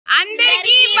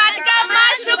అందరికీ బతుకమ్మ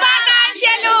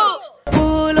శుభాకాంక్షలు.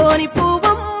 పూలోని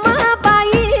పువ్వమ్మ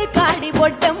పాయి కాడి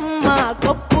బొట్టమ్మ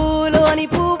కొప్పులోని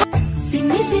పువ్వు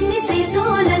సిన్ని సిన్ని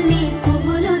సీతోలన్నీ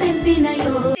పువ్వులు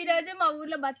దెంపినయో. ఈరోజు మా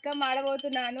ఊర్లో బతుకమ్మ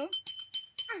ఆడబోతున్నాను.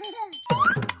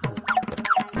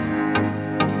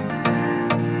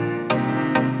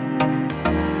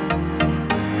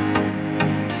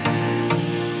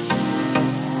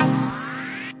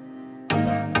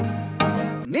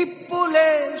 నిప్పులే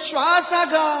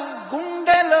శ్వాసగా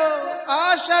గుండెలో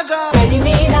ఆశగా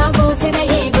కడిమేడ కోసిన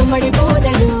ఏ గుమ్మడి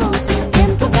పూదలు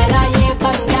ఎంపుకరాయే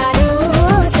బంగారు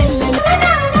సెల్లలు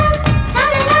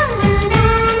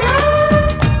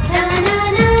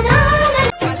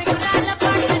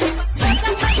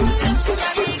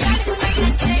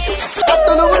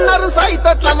అట్టులు ఉన్నారు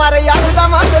సైతొట్ల మరి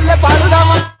ఆడుదామా చెల్లె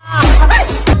పాడుదామా.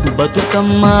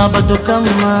 బతుకమ్మ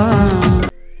బతుకమ్మ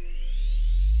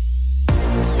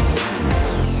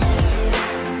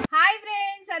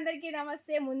అందరికి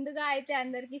నమస్తే. ముందుగా అయితే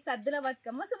అందరికి సద్దుల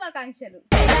బతుకమ్మ శుభాకాంక్షలు.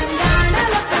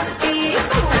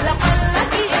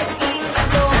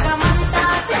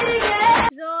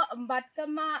 సో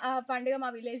బతుకమ్మ పండుగ మా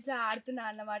విలేజ్ లో ఆడుతున్నా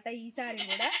అన్నమాట ఈసారి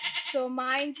కూడా. సో మా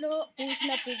ఇంట్లో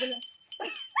పూసిన పువ్వులు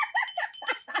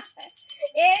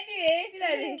ఏంటిది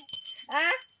అది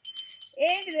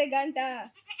ఏంటిది గంట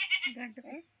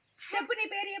చెప్పు, నీ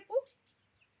పేరు చెప్పు,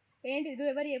 ఏంటిది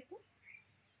నువ్వు ఎవరు చెప్పు.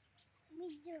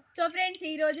 సో ఫ్రెండ్స్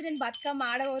ఈ రోజు నేను బతుకమ్మ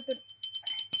ఆడబోతున్నా.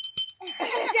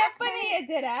 చెప్పని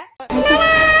జరా.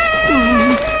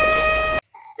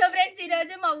 సో ఫ్రెండ్స్ ఈ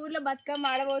రోజు మా ఊర్లో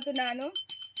బతుకమ్మ ఆడబోతున్నాను.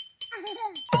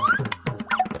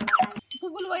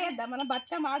 పువ్వులు పోయొద్దా, మనం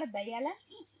బతుకమ్మ ఆడద్దా ఇవాళ?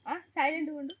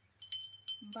 సైలెంట్ ఉండు,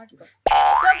 పట్టుకో.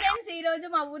 సో ఫ్రెండ్స్ ఈ రోజు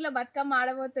మా ఊర్లో బతుకమ్మ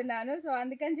ఆడబోతున్నాను. సో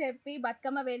అందుకని చెప్పి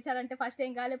బతుకమ్మ వేర్చాలంటే ఫస్ట్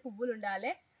ఏం కావాలి, పువ్వులు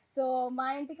ఉండాలి. సో మా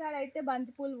ఇంటికాడ అయితే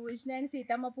బంతి పూలు పూసినాయి అండ్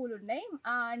సీతమ్మ పూలు ఉన్నాయి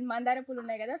అండ్ మందార పూలు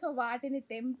ఉన్నాయి కదా. సో వాటిని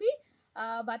తెంపి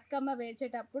బతుకమ్మ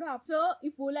వేర్చేటప్పుడు సో ఈ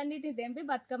పూలన్నిటిని తెంపి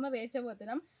బతుకమ్మ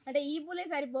వేర్చబోతున్నాం. అంటే ఈ పూలే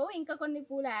సరిపోవు, ఇంకా కొన్ని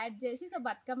పూలు యాడ్ చేసి సో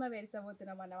బతుకమ్మ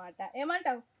వేర్చబోతున్నాం అన్నమాట.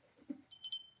 ఏమంటావు?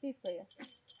 తీసుకో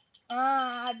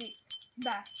అది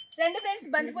దా రెండు ఫ్రెండ్స్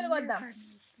బంతి పూలు కొద్దాం.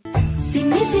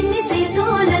 సిన్ని సిన్ని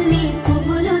సీతోలన్నీ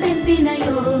పువ్వులు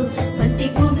దెంపినయో బంతి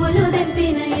పువ్వులు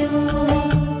దెంపినయో.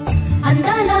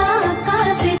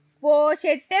 ఓ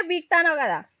చెట్టే బీక్తానో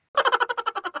కదా,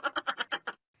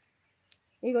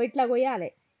 ఇగో ఇట్లా కొయ్యాలి.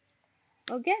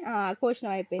 ఓకే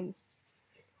కోశనం అయిపోయింది.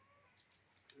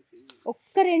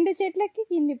 ఒక్క రెండు చెట్లకి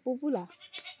ఇన్ని పువ్వులా?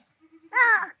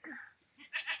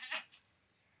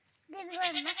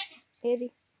 ఏది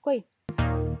కొయ్.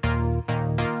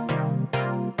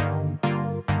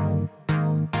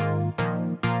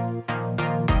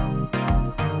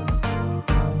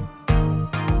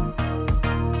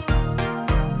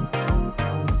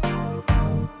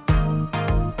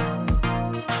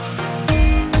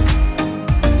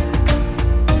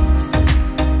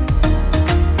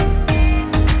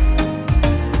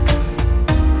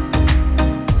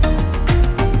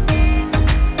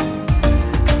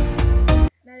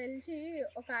 తెలిసి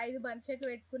ఒక 5 బంతి చెట్లు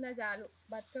పెట్టుకున్నా చాలు.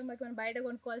 బతుకమ్మకి మనం బయట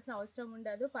కొనుక్కోవాల్సిన అవసరం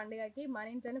ఉండదు. పండుగకి మన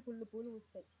ఇంట్లోనే ఫుల్ పూలు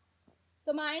పూస్తాయి. సో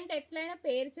మా ఇంట్లో ఎట్లయినా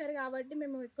పేర్చారు కాబట్టి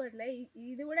మేము ఎక్కువట్లే.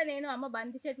 ఇది కూడా నేను అమ్మ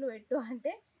బంతి చెట్లు పెట్టు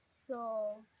అంటే సో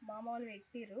మా అమ్మ వాళ్ళు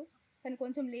పెట్టిర్రు, కానీ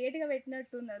కొంచెం లేట్గా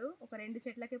పెట్టినట్టున్నారు. ఒక 2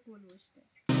 చెట్లకే పూలు పూస్తాయి.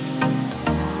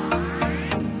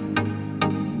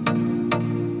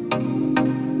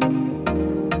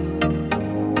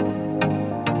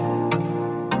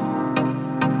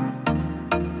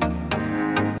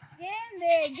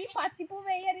 పత్తి పువ్వు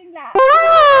వేయరు ఇలా.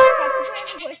 పత్తి పువ్వు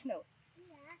ఎందుకు వచ్చినావు?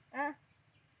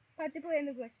 పత్తి పువ్వు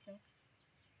ఎందుకు వచ్చినావు?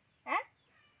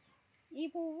 ఈ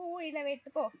పువ్వు ఇలా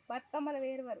పెట్టుకో, బతుకమ్మలు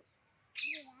వేరువరు.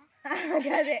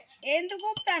 అదే ఎందుకు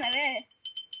ఊపుతానవే?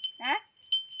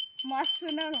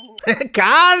 మస్తున్నావు నువ్వు.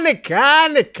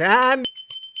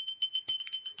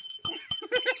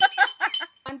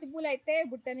 బంతి పూలు అయితే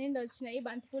బుట్ట నిండి వచ్చినాయి.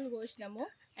 బంతి పూలు కోసినాము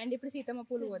అండ్ ఇప్పుడు సీతమ్మ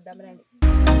పూలు కోద్దాం రండి.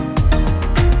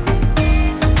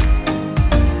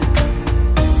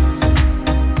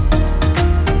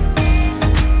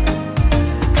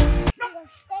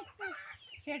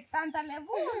 చెట్టు అంత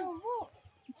లేవు నువ్వు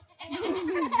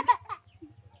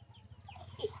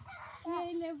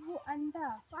లేవు అంత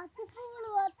పత్తి పూలు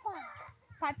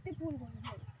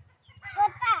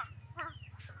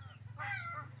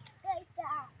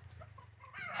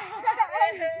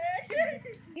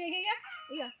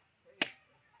ఇక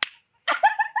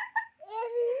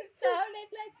సౌండ్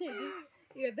ఎట్లా వచ్చేది?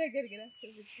 ఇక దగ్గరికి రా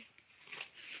చూపించు.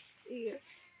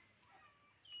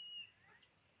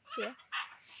 ఇక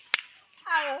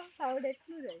సౌండ్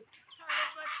ఎట్లుంది?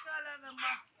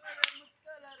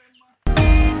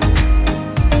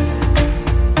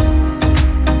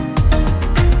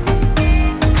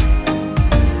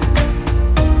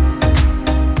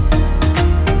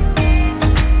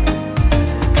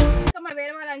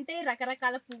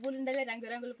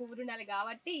 పువ్వులు పువ్వులు ఉండాలి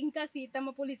కాబట్టి ఇంకా సీతమ్మ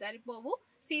పూలు సరిపోవు.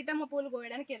 సీతమ్మ పూలు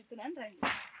కోయడానికి వెళ్తున్నాను రండి.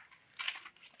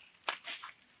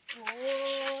 ఓ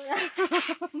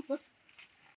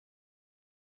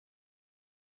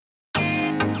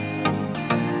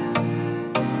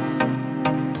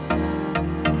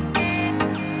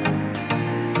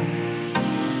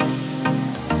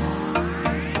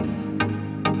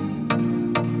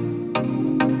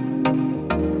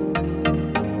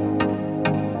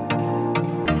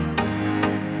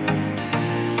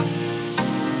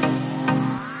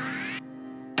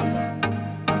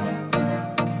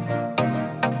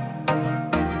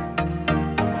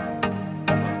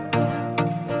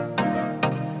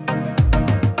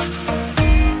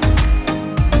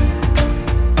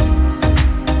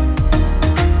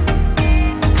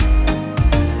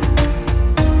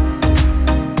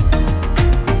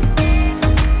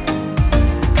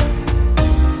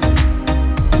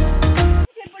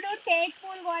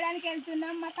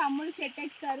వెళ్తున్నాం. మా తమ్ముడు చెట్టు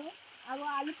ఎక్కుతారు. అవి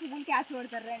వాళ్ళు పువ్వులు క్యాచ్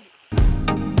కొడతారు రండి.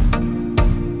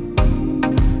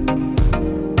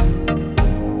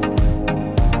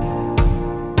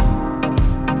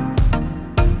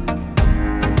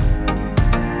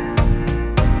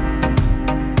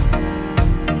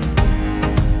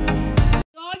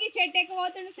 చెట్టు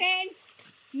ఎక్కబోతుండు ఫ్రెండ్స్.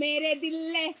 మేరే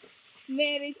దిల్లే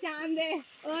మేరీ చాందే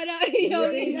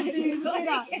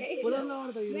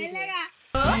మెల్లగా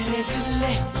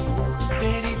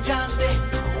तेरी जान दे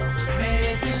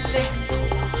मेरे दिल ले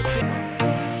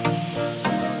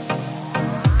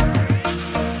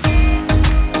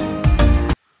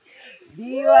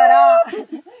दीवारा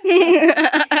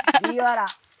दीवारा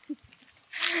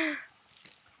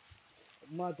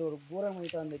अम्मा तो घोरम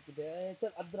అవుతాంది ఎక్కితే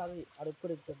చల్ అద్దురా అది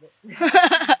అడుక్కుడు ఎక్కుతుంది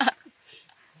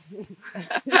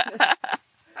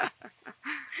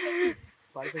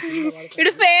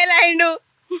ఇడు ఫెయిల్ అయ్యిండు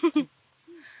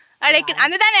అడెక్కి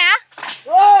అందుతానే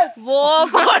ఓ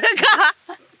కొడుక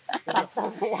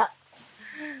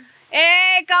ఏ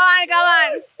కమాన్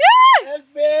కమాన్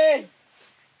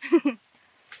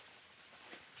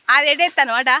అది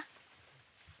ఎటేస్తాను అట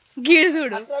గీడు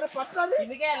చూడు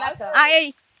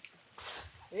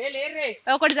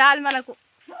ఒకటి చాలు మనకు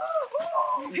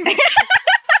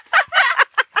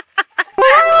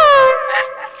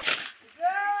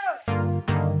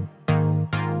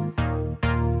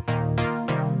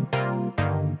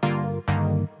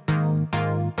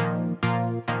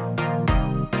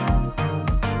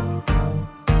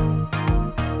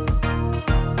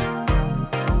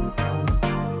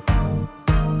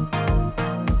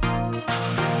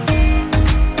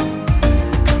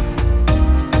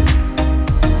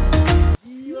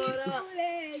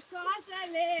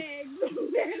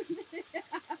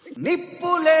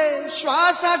నిప్పులే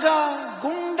శ్వాసగా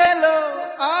గుండెలో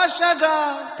ఆశగా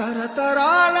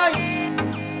తరతరాల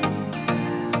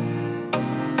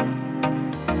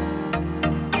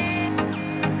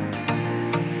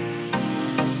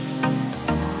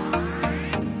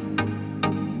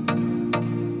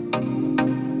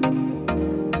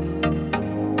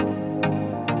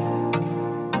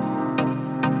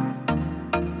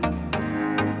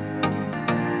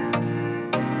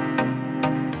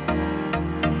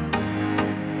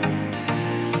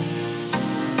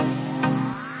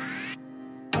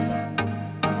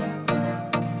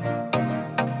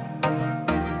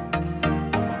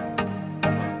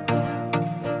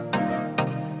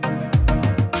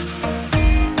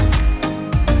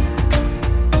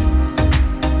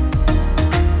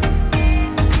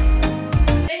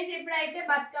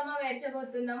బతుకమ్మ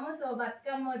వేర్చబోతున్నాము. సో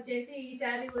బతుకమ్మ వచ్చేసి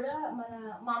ఈసారి కూడా మా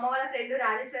అమ్మ వాళ్ళ ఫ్రెండ్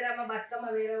రాజేశ్వరమ్మ బతుకమ్మ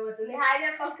వేరబోతుంది. హాయ్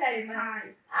చెప్ప ఒకసారి.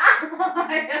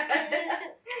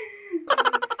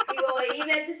 ఇగో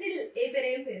ఈమె వచ్చేసి ఏ పేరు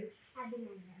ఏం పేరు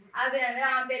అభినందన.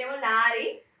 ఆ పేరేమో లారీ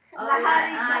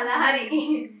లహరి.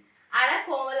 ఆడ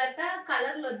కోమలత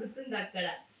కలర్లు వద్దుతుంది అక్కడ.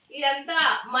 ఇదంతా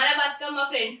మన బతుకమ్మ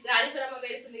ఫ్రెండ్స్. రాజేశ్వరమ్మ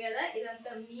వేస్తుంది కదా,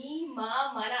 ఇదంతా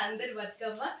మన అందరి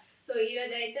బతుకమ్మ. సో ఈ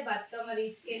రోజు అయితే బతుకమ్మ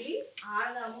తీసుకెళ్ళి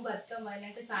ఆడదాము. బతుకమ్మ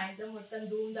అయినాక సాయంత్రం మొత్తం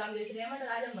ధూమ్ ధామ్ చేసి ఏమంటారు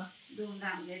రాజమ్మ? ధూమ్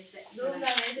ధామ్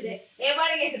చేసిరే. ఏ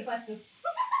పాట చేసారు ఫస్ట్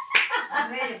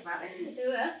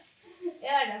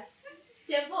ఏవాడ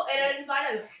చెప్పు. 22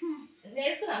 పాటలు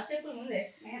నేర్చుకున్నావు స్టెప్పులు ముందే.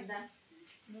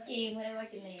 కెమెరా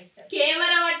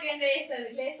పట్టిండే చేస్తారు.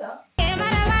 లేసా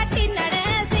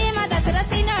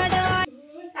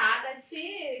తాత వచ్చి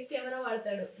కెమెరా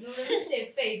పడతాడు, నువ్వు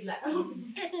స్టెప్ ఇట్లా.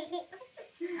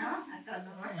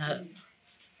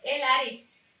 ఏ లారీ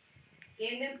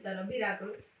ఏం తెంపుతాను?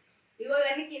 బీరాకులు. ఇగో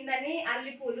ఇవన్నీ కిందని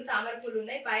అల్లి పూలు తామర పూలు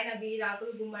ఉన్నాయి, పైన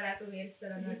బీరాకులు గుమ్మడాకులు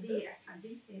వేస్తారు అన్నట్టు.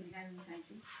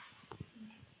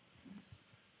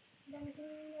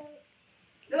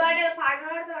 నువ్వు ఆడే పాట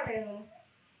పాడుతావు నువ్వు.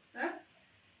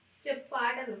 చెప్పు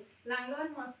పాటలు లంగా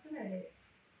మస్తున్నది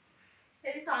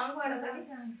ఇది సాంగ్ పాడతాను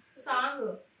సాంగ్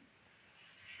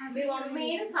మీ మమ్మీ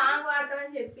సాంగ్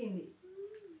పాడతామని చెప్పింది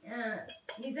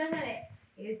నిజంగానే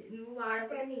నువ్వు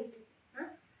వాడపని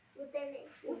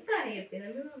ఉత్తానే చెప్పిందా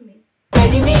మీ మమ్మీ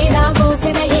కడి మీద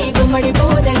పోసిన ఏ గుమ్మడి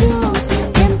పూదలు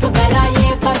తెంపు కరాయే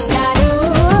బంగారు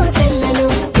సెల్లలు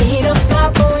తీరొక్క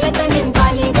పూలతో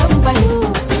నింపాలి గంపలు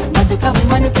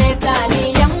బతుకమ్మను పేర్చాలి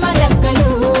అమ్మ లెక్కలు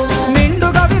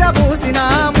నిండుగా విరబూసిన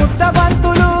ముద్ద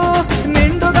బంతులు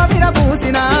నిండుగా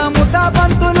విరబూసిన ముద్ద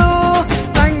బంతులు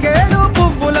తంగేడు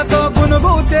పువ్వులతో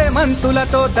గునుగూచే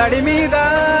మంతులతో దడి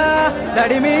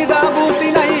మీద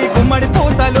పూసిన ఈ గుమ్మడి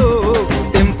పూతలు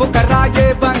తెంపు కర్రాగే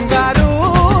బంగారు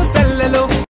సెల్లెలు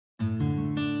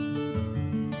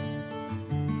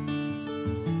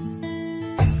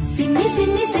సిన్ని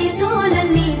సిన్ని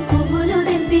సేతోలన్నీ పువ్వులు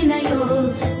దెంపినయో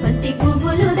బంతి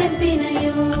పువ్వులు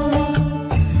దెంపినయో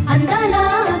అందాల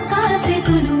అక్క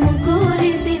సేతులు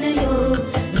ముగ్గులేసినయో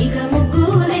ఇక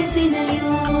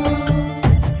ముగ్గులేసినయో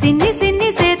సిన్ని సిన్ని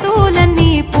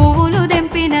సేతులన్నీ పువ్వులు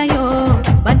దెంపినయో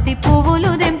బంతి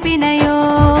పువ్వులు దెంపినయో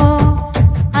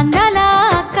అందాల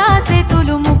అక్క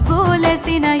సేతులు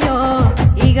ముగ్గులేసినయో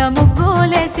ఇక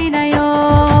ముగ్గులేసినయో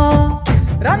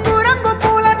రంగు రంగు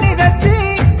పూలన్నీ తెచ్చి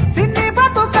సిన్ని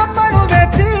బతుకమ్మను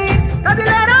తెచ్చి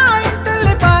కదిలేరా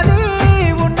ఇంటిల్లి పాది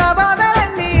ఉన్న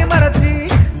బాధలన్నీ మరచి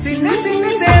సిన్ని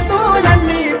సిన్ని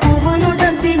సేతులన్నీ పువ్వులు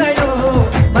దంపినయో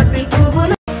బంతి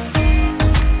పువ్వులు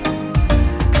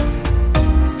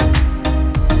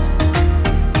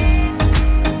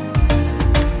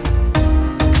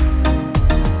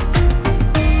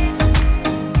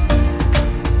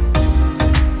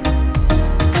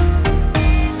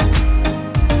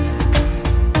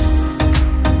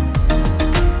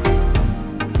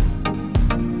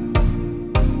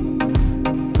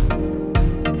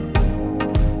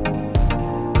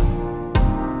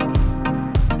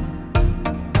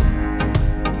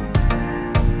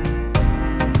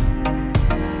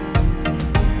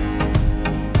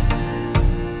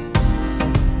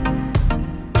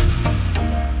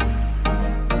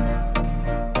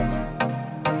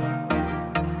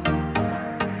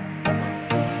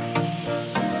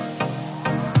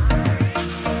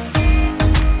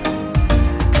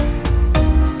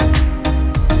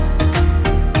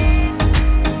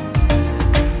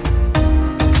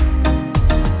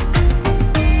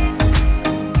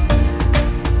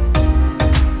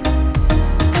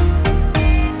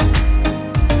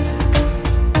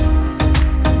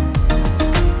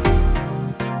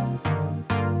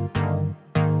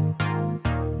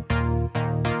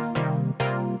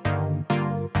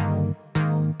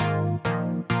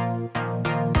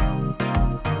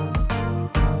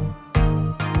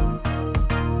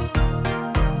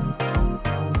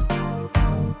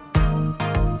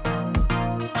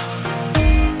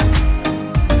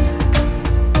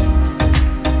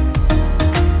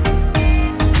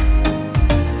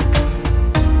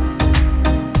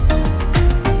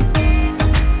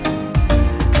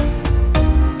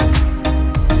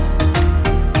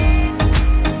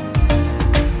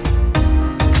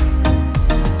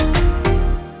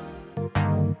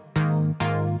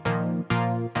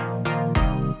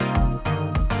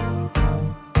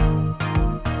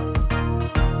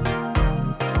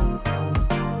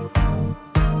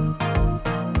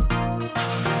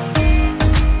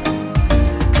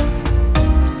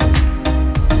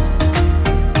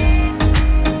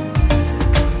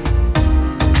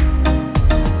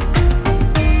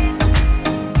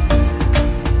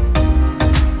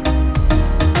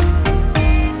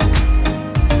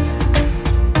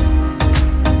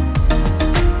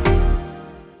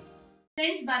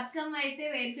బతుకమ్మ అయితే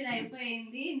వేసుడు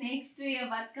అయిపోయింది నెక్స్ట్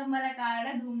బతుకమ్మల కాడ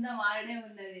ధూమ్ధాం ఆడనే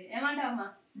ఉన్నది ఏమంటావమ్మా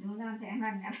ధూమ్ధాం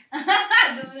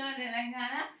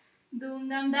తెలంగాణ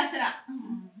ధూమ్ధాం దసరా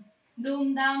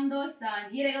ధూమ్ధాం దోస్తాన్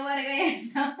ఇరగవరగ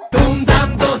చేస్తాం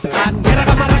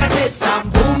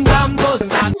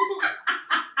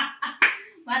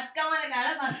బతుకమ్మల కాడ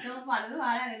బతుకమ్మ పాటలు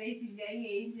పాడాలి బేసిక్గా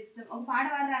ఏం చెప్తాం ఒక పాట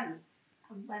పాడరాదు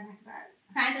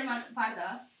సాయంత్రం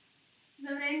పాడతావా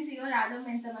సో ఫ్రెండ్స్ ఇగో రాధమ్మ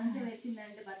ఎంత మంచిగా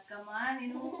వచ్చిందంటే బతుకమ్మ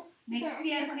నేను నెక్స్ట్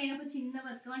ఇయర్ నేను ఒక చిన్న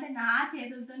బతుకమ్మ అంటే నా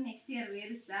చేతులతో నెక్స్ట్ ఇయర్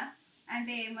వేరుస్తా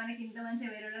అంటే మనకి ఇంత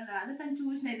మంచిగా వేరడం రాదు కానీ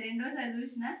చూసిన ఇది రెండోసారి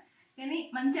చూసిన కానీ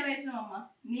మంచిగా వేసినాం అమ్మ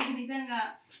నీకు నిజంగా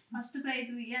ఫస్ట్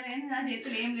ప్రైజ్ ఇవ్వాలి కానీ నా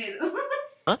చేతులు ఏం లేదు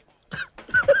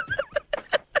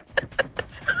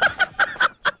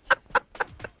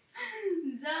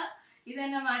సో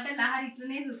ఇదన్నమాట లారీ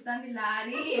ఇట్లనే చూస్తాను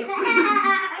లారీ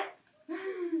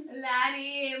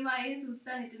ఏమై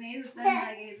చూస్తాను ఇట్లనే చూస్తాను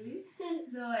లాగేది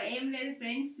సో ఏం లేదు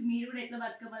ఫ్రెండ్స్ మీరు కూడా ఎట్లా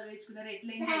బతుకమ్మలు వేసుకున్నారు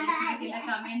ఎట్లా ఎంజాయ్ చేసినారు ఇలా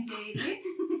కామెంట్ చేయండి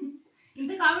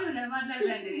ఇంత కామెడీ ఉన్నది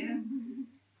మాట్లాడదండి నేను.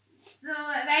 సో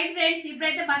రైట్ ఫ్రెండ్స్,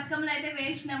 ఇప్పుడైతే బతుకమ్మలు అయితే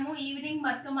వేసినాము. ఈవినింగ్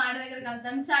బతుకమ్మ ఆడ దగ్గర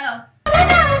కలుద్దాం. చలో.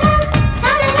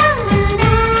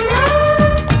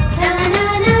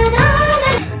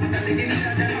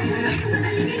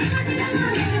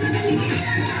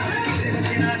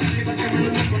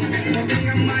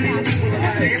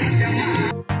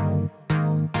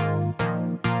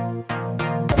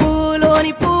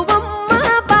 పూలోని పువ్వమ్మ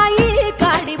బాయి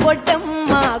కాడి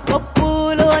బొడ్డమ్మ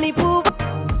కొప్పులోని పువ్వు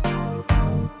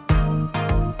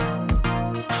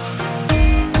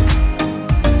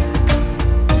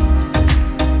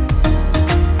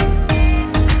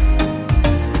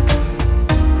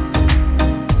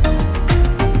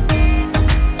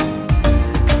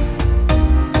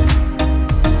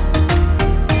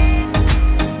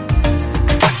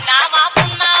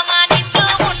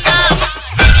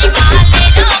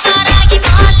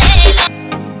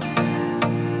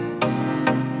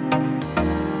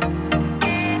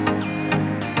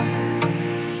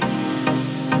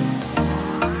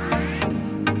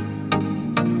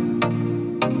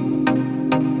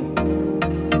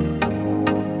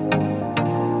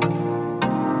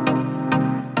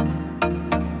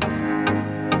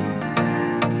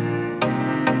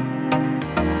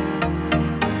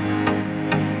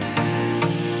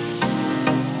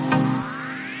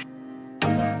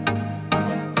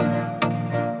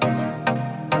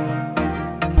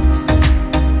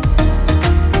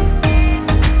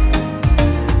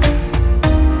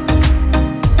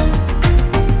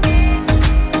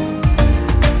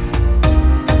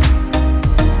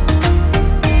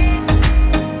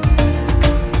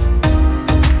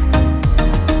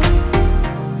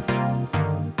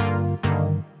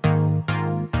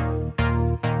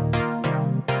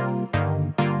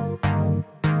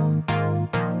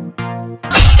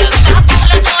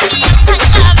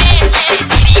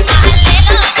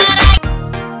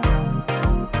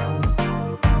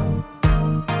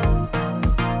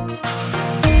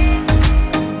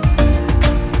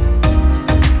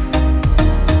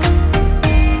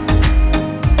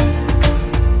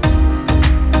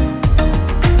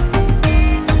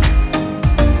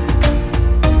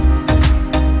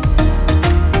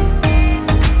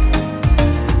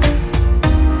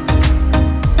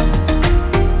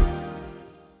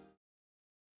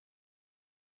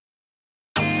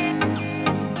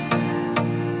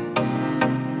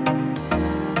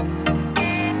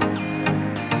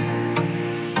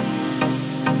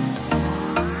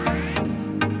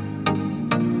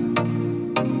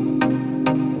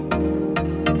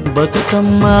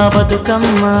బతుకమ్మ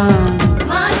బతుకమ్మ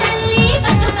మా తల్లి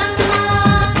బతుకమ్మ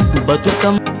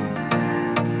బతుకమ్మ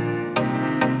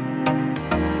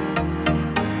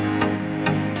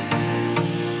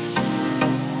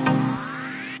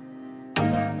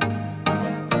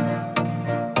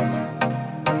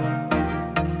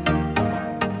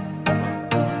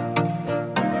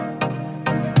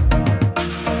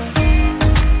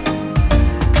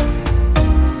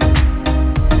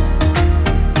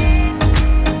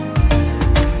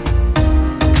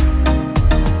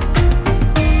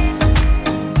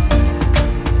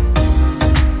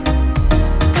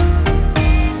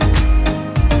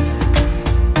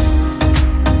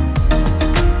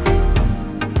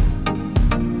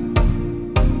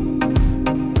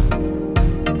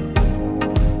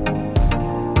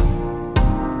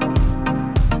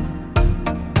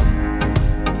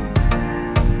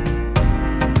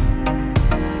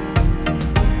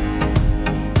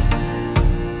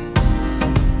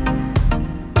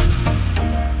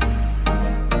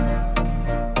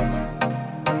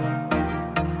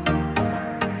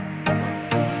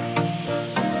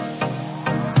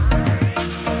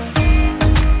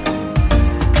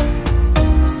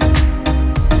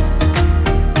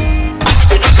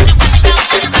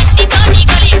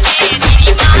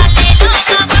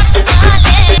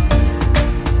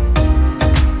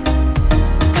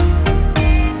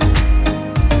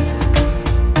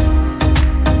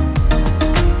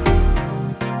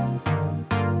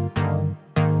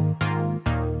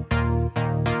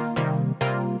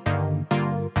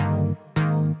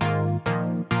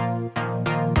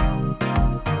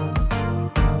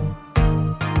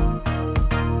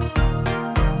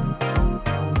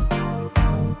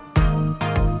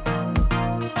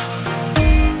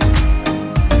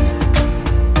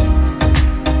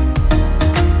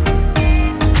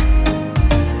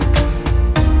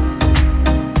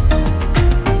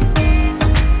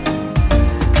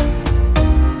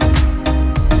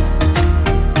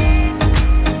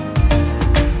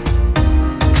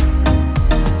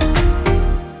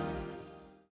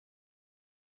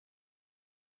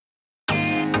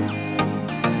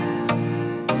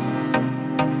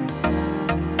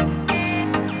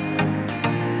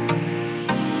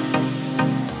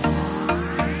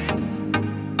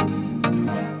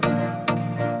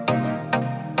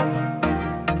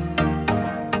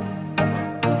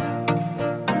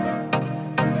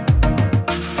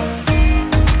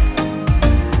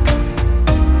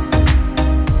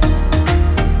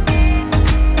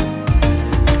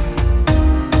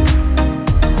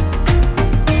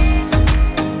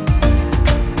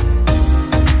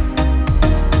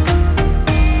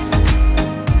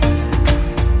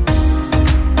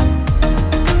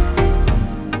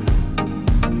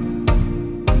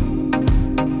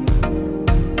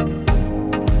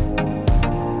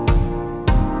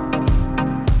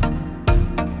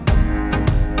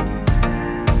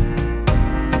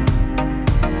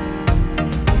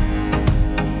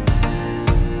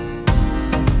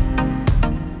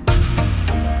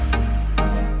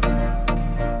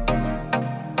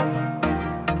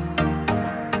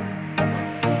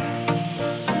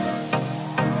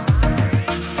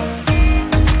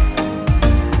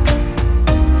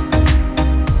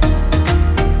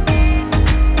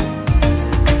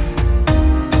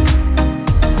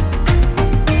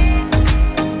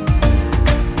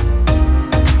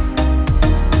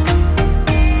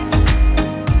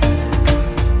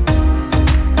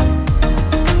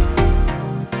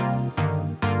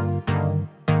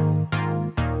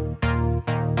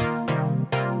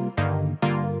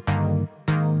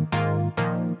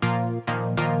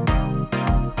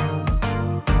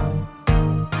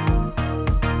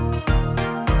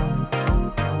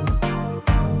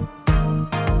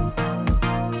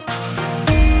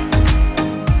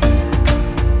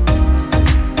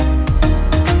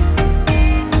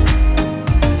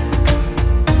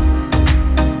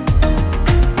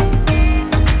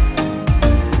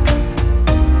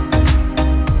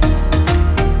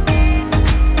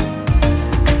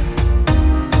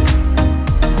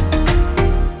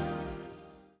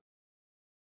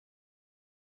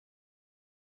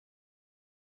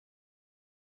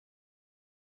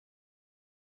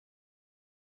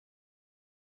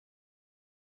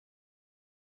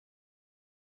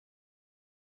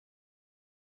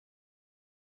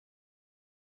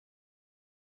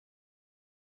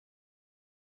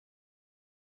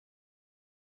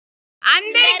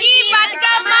అందరికీ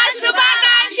బతుకమ్మ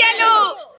శుభాకాంక్షలు.